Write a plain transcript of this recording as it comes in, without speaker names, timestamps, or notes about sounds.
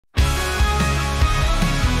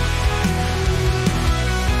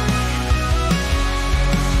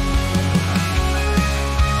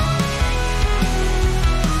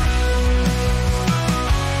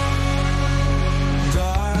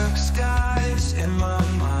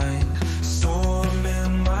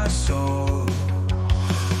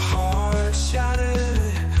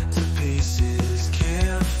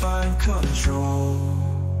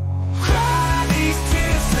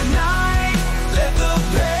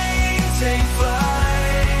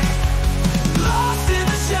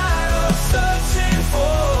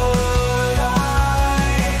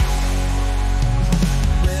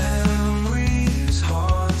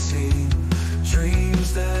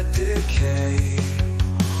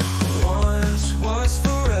Once was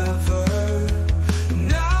forever,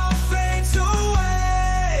 now fades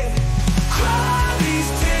away. Cry these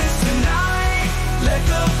tears tonight, let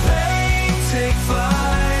the pain take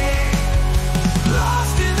flight.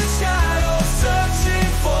 Lost in the shadows,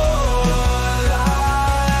 searching for light.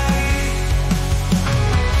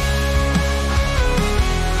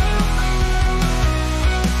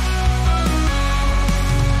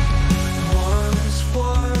 Once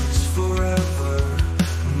was forever,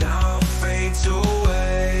 now fades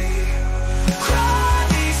away. Cry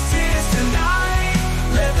these tears tonight,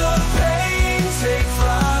 let the pain take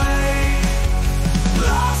flight.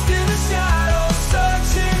 Lost in the shadows,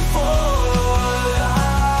 searching for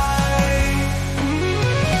light.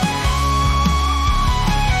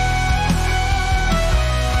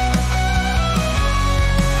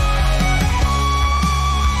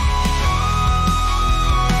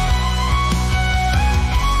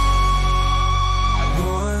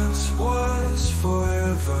 Once was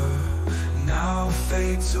forever, now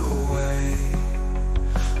fades away.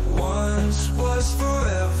 Once was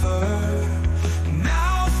forever,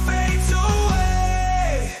 now fades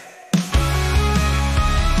away.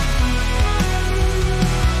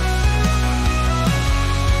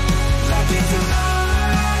 Like it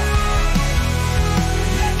tonight,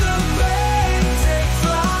 let the pain take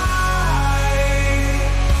flight.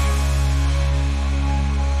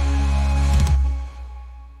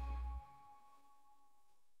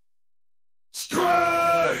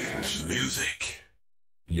 Strange music.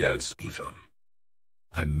 Yes, Ethan.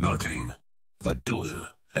 I'm murdering the dull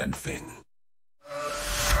and thing.